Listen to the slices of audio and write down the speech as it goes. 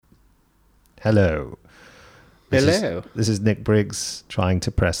Hello. Hello. This is Nick Briggs trying to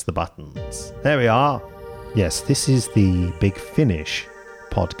press the buttons. There we are. Yes, this is the Big Finish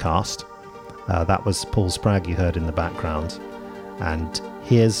podcast. That was Paul Spragg you heard in the background. And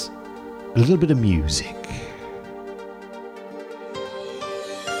here's a little bit of music.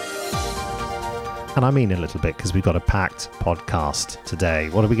 And I mean a little bit because we've got a packed podcast today.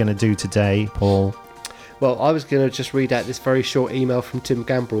 What are we going to do today, Paul? Well, I was going to just read out this very short email from Tim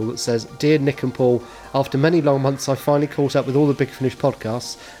Gambrell that says, Dear Nick and Paul, after many long months I finally caught up with all the Big Finish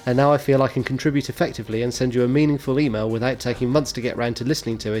podcasts, and now I feel I can contribute effectively and send you a meaningful email without taking months to get round to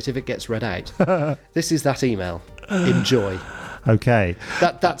listening to it if it gets read out. This is that email. Enjoy. Okay.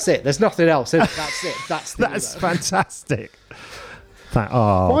 That's it. There's nothing else. That's it. That's the That's email. Fantastic.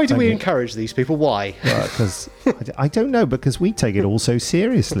 Why do we encourage these people? Why? Because I don't know, because we take it all so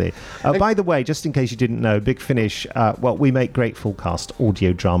seriously. By the way, just in case you didn't know, Big Finish, we make great full-cast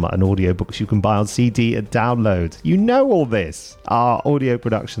audio drama and audio books you can buy on CD and download. You know all this. Our audio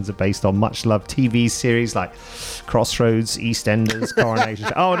productions are based on much-loved TV series like Crossroads, EastEnders,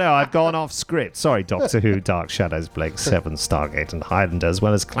 Coronation. Oh, no, I've gone off script. Sorry, Doctor Who, Dark Shadows, Blake 7, Stargate and Highlander, as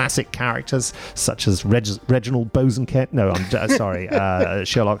well as classic characters such as Reginald Bosanquet. No, I'm sorry.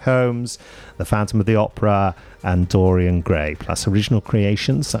 Sherlock Holmes, The Phantom of the Opera, and Dorian Gray, plus original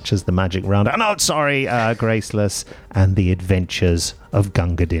creations such as The Magic Round. Graceless, and The Adventures of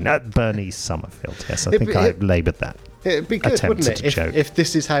Gunga Din. Bernice Summerfield. Yes, I think I laboured that. It'd be good, wouldn't it, if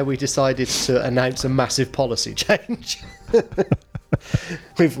this is how we decided to announce a massive policy change.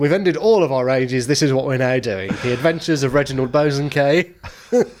 We've ended all of our ranges. This is what we're now doing. The Adventures of Reginald Bosanquet.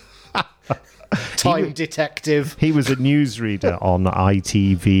 Time detective. He was a newsreader on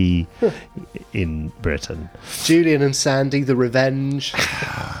ITV in Britain. Julian and Sandy, The Revenge.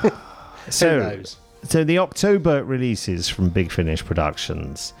 So the October releases from Big Finish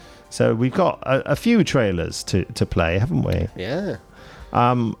Productions. So we've got a few trailers to play, haven't we? Yeah.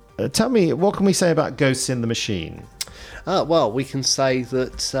 Tell me, what can we say about Ghosts in the Machine? Well, we can say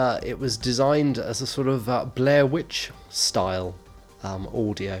that it was designed as a sort of Blair Witch style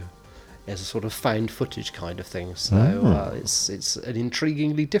audio. As a sort of found footage kind of thing. So it's an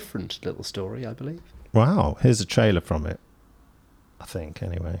intriguingly different little story, I believe. Wow, here's a trailer from it. I think,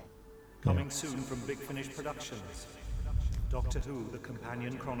 anyway. Coming soon from Big Finish Productions. Doctor Who, The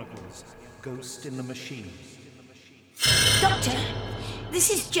Companion Chronicles. Ghost in the Machine. Doctor,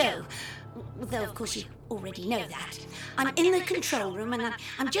 this is Jo. Though, of course, you already know that. I'm in the control room and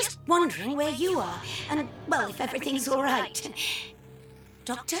I'm just wondering where you are. And, well, if everything's all right.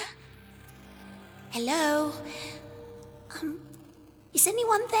 Doctor? Hello? Is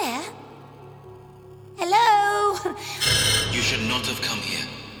anyone there? Hello? You should not have come here.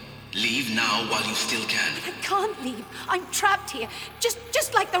 Leave now while you still can. I can't leave. I'm trapped here,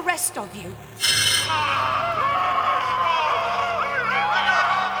 just like the rest of you.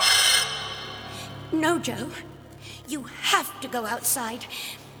 No, Jo. You have to go outside.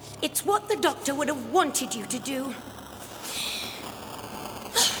 It's what the doctor would have wanted you to do.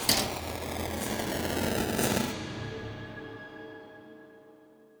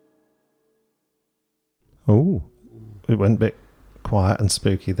 Oh, it went a bit quiet and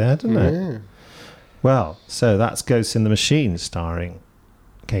spooky there, didn't it? Well, so that's Ghosts in the Machine, starring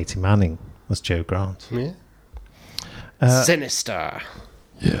Katie Manning as Jo Grant. Yeah. Sinister.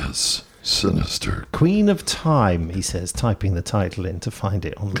 Yes, sinister. Queen of Time, he says, typing the title in to find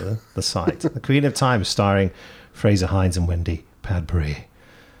it on the site. The Queen of Time, starring Fraser Hines and Wendy Padbury.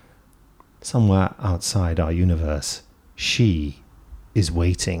 Somewhere outside our universe, she is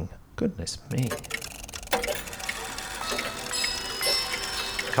waiting. Goodness me.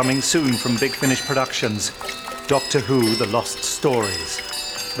 Coming soon from Big Finish Productions. Doctor Who, The Lost Stories.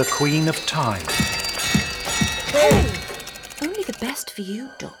 The Queen of Time. Only the best for you,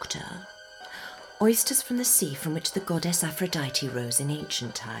 Doctor. Oysters from the sea from which the goddess Aphrodite rose in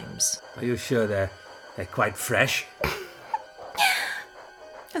ancient times. Are you sure they're quite fresh?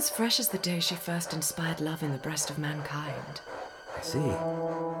 As fresh as the day she first inspired love in the breast of mankind. I see.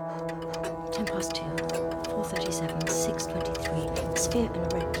 2, 4:37, 6:23. A sphere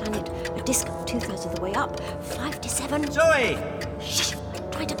and a red planet. A disc 2/3 of the way up. 5 to 7. Zoe! Shh!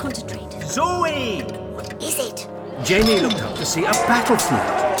 Try to concentrate. Zoe! What is it? Jamie looked up to see a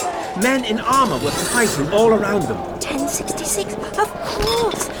battlefield. Men in armour were fighting all around them. 1066. Of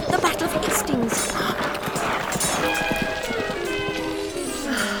course! The Battle of Hastings.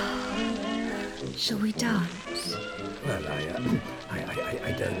 Shall we dance? Well,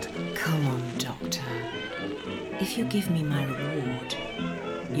 I don't. Come on, Doctor. If you give me my reward,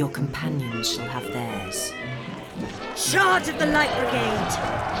 your companions shall have theirs. Charge of the Light Brigade!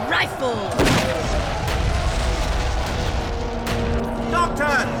 Rifle!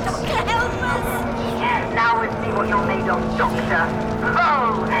 Now we'll see what you're made of, Doctor.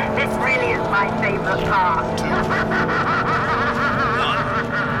 Oh, this really is my favourite part.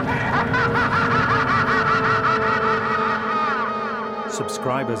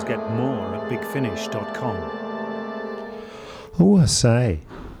 Subscribers get more at bigfinish.com. Oh, I say.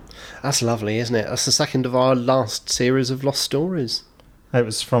 That's lovely, isn't it? That's the second of our last series of Lost Stories. It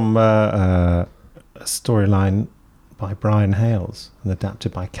was from a storyline by Brian Hales and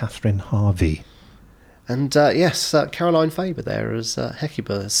adapted by Catherine Harvey. And yes, Caroline Faber there as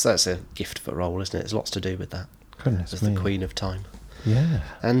Hecuba. That's a gift of a role, isn't it? There's lots to do with that. Goodness as me. the Queen of Time. Yeah.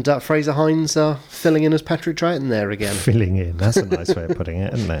 And Fraser Hines filling in as Patrick Drayton there again. Filling in. That's a nice way of putting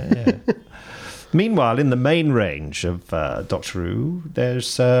it, isn't it? Yeah. Meanwhile, in the main range of Doctor Who,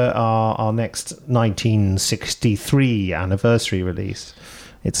 there's our next 1963 anniversary release.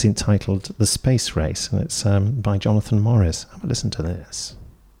 It's entitled The Space Race, and it's by Jonathan Morris. Have a listen to this.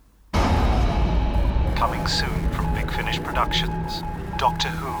 Coming soon from Big Finish Productions. Doctor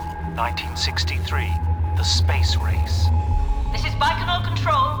Who, 1963, The Space Race. This is Baikonur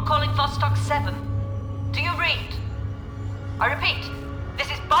Control calling Vostok 7. Do you read? I repeat, this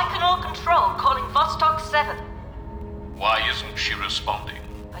is Baikonur Control calling Vostok 7. Why isn't she responding?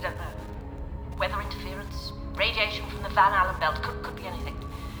 I don't know. Weather interference, radiation from the Van Allen belt, could be anything.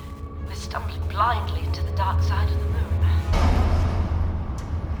 We're stumbling blindly into the dark side of the moon.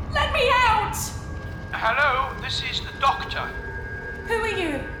 Let me out! Hello, this is the Doctor. Who are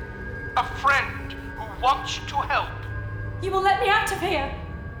you? A friend who wants to help. You will let me out of here?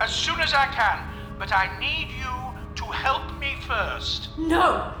 As soon as I can, but I need you to help me first.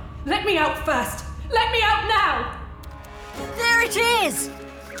 No! Let me out first! Let me out now! There it is!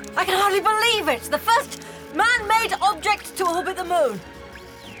 I can hardly believe it! The first man-made object to orbit the moon!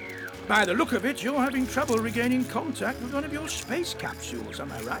 By the look of it, you're having trouble regaining contact with one of your space capsules,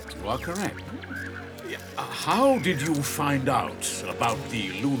 am I right? You are correct. How did you find out about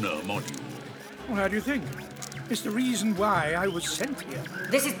the lunar module? Well, how do you think? It's the reason why I was sent here.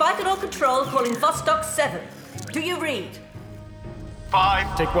 This is Baikonur Control calling Vostok 7. Do you read?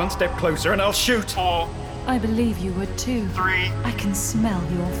 5. Take one step closer and I'll shoot. 4. I believe you would too. 3. I can smell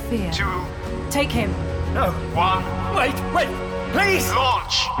your fear. 2. Take him. No. 1. Wait, please!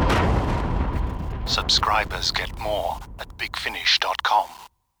 Launch! Subscribers get more at bigfinish.com.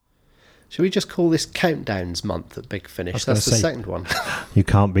 Should we just call this Countdowns month at Big Finish? That's the second one. You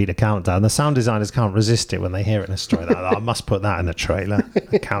can't beat a countdown. The sound designers can't resist it when they hear it in a story. I must put that in a trailer.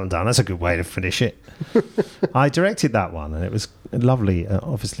 A countdown. That's a good way to finish it. I directed that one, and it was lovely,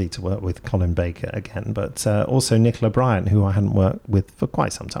 obviously, to work with Colin Baker again, but also Nicola Bryant, who I hadn't worked with for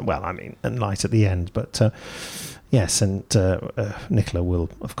quite some time. Well, I mean, and light at the end, but yes, and Nicola will,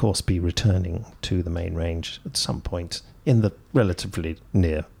 of course, be returning to the main range at some point in the relatively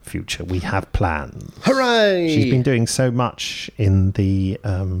near future. We have plans. Hooray! She's been doing so much in the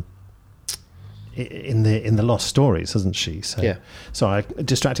Lost Stories, hasn't she? So, yeah. So I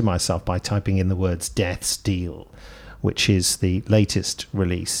distracted myself by typing in the words Death's Deal, which is the latest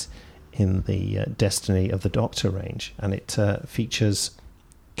release in the Destiny of the Doctor range, and it features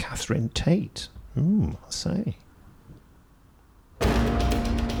Catherine Tate. I say.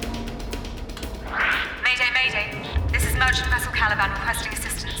 Mayday. This is Merchant Vessel Caliban requesting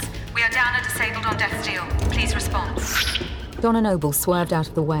assistance. We are down and disabled on Death's Deal. Please respond. Donna Noble swerved out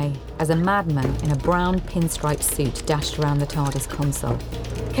of the way as a madman in a brown pinstripe suit dashed around the TARDIS console.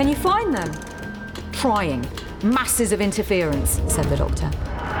 Can you find them? Trying. Masses of interference, said the Doctor.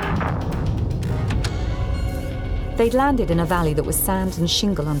 They'd landed in a valley that was sand and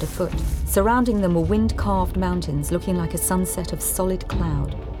shingle underfoot. Surrounding them were wind-carved mountains looking like a sunset of solid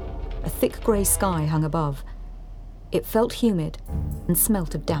cloud. A thick grey sky hung above. It felt humid and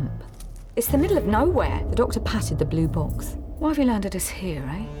smelt of damp. It's the middle of nowhere. The Doctor patted the blue box. Why have you landed us here,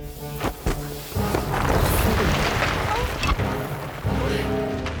 eh?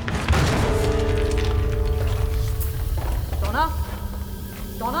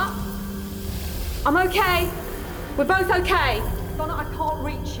 Donna? I'm okay. We're both okay. Donna, I can't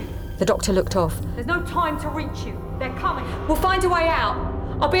reach you. The Doctor looked off. There's no time to reach you. They're coming. We'll find a way out.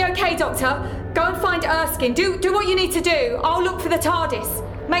 I'll be okay, Doctor. Go and find Erskine. Do what you need to do. I'll look for the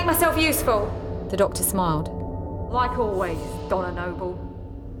TARDIS. Make myself useful. The Doctor smiled. Like always, Donna Noble.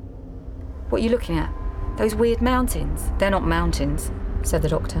 What are you looking at? Those weird mountains? They're not mountains, said the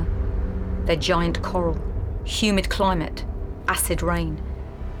Doctor. They're giant coral. Humid climate. Acid rain.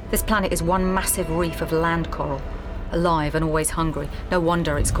 This planet is one massive reef of land coral. Alive and always hungry. No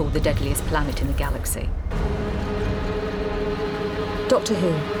wonder it's called the deadliest planet in the galaxy. Doctor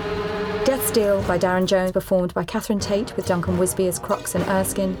Who. Death's Deal by Darren Jones, performed by Catherine Tate with Duncan Wisby as Crux and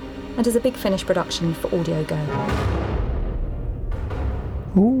Erskine. and is a Big Finish production for Audio Go.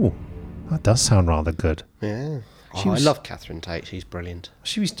 Ooh, that does sound rather good. Yeah. I love Catherine Tate. She's brilliant.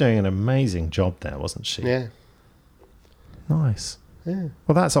 She was doing an amazing job there, wasn't she? Yeah. Nice. Yeah.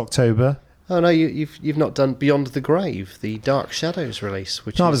 Well, that's October. Oh no, you've not done Beyond the Grave, the Dark Shadows release,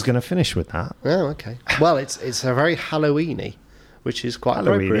 which I was going to finish with that. Oh, okay. Well, it's a very Halloweeny, which is quite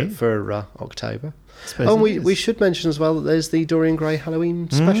appropriate for October. Oh, and we should mention as well that there's the Dorian Gray Halloween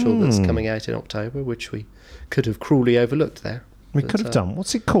special that's coming out in October, which we could have cruelly overlooked there. We could have done.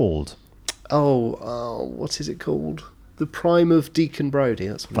 What's it called? Oh, what is it called? The Prime of Deacon Brodie.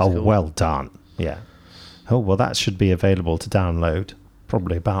 That's what it's called. Oh, well done. Yeah. Oh, well, that should be available to download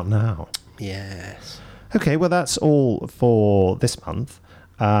probably about now. Yes. Okay, well, that's all for this month.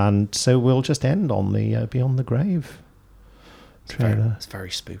 And so we'll just end on the Beyond the Grave trailer. It's very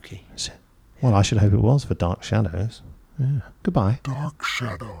spooky. Well, I should hope it was for Dark Shadows. Yeah. Goodbye. Dark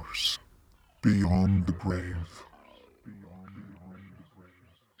Shadows. Beyond the Grave.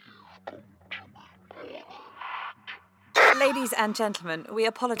 Ladies and gentlemen, we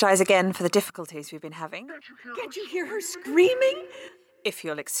apologise again for the difficulties we've been having. Can't you hear her screaming? If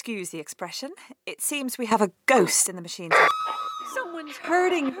you'll excuse the expression, it seems we have a ghost in the machine. Someone's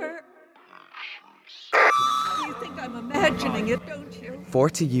hurting her. You think I'm imagining it, don't you?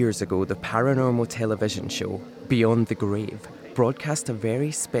 40 years ago, the paranormal television show Beyond the Grave broadcast a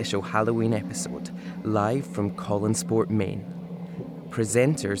very special Halloween episode live from Collinsport, Maine.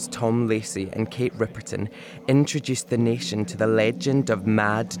 Presenters Tom Lacey and Kate Ripperton introduced the nation to the legend of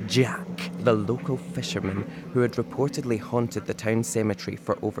Mad Jack, the local fisherman who had reportedly haunted the town cemetery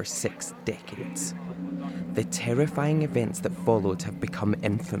for over 6 decades. The terrifying events that followed have become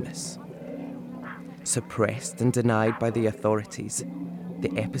infamous. Suppressed and denied by the authorities,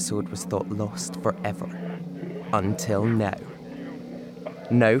 the episode was thought lost forever. Until now.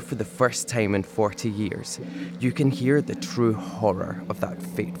 Now, for the first time in 40 years, you can hear the true horror of that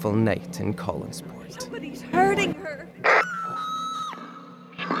fateful night in Collinsport. Somebody's hurting her.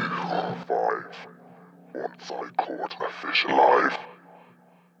 3, 4, 5. Once I caught a fish alive.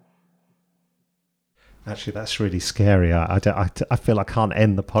 Actually, that's really scary. I feel I can't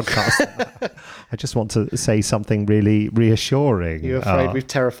end the podcast. I just want to say something really reassuring. You're afraid we've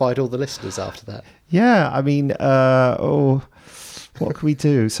terrified all the listeners after that? Yeah, I mean, what can we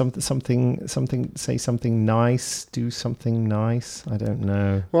do? Something. Say something nice. Do something nice. I don't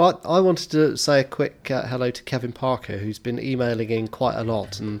know. Well, I wanted to say a quick hello to Kevin Parker, who's been emailing in quite a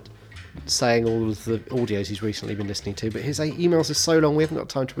lot and saying all of the audios he's recently been listening to. But his emails are so long, we haven't got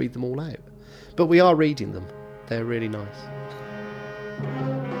time to read them all out. But we are reading them. They're really nice.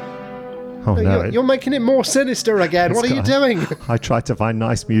 Oh no! You're making it more sinister again. What are you doing? I tried to find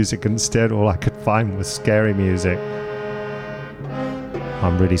nice music instead. All I could find was scary music.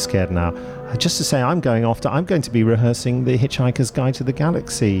 I'm really scared now. Just to say, I'm going to be rehearsing the Hitchhiker's Guide to the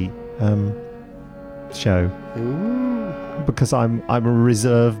Galaxy show. Ooh. Because I'm a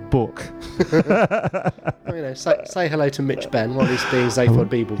reserve book. Say hello to Mitch Ben while he's being Zaphod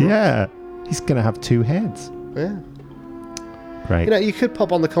Beeblebrook. Yeah, he's going to have 2 heads. Yeah. Great. You could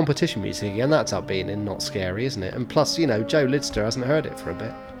pop on the competition music again. That's upbeat and not scary, isn't it? And plus, Joe Lidster hasn't heard it for a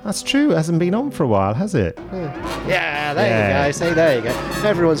bit. That's true. It hasn't been on for a while, has it? Yeah, there you go. See, there you go.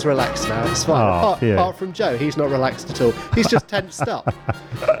 Everyone's relaxed now. It's fine. Apart from Joe, he's not relaxed at all. He's just tensed up.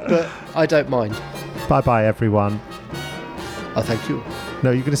 But I don't mind. Bye-bye, everyone. Oh, thank you.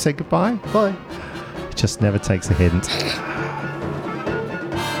 No, you're going to say goodbye? Bye. He just never takes a hint.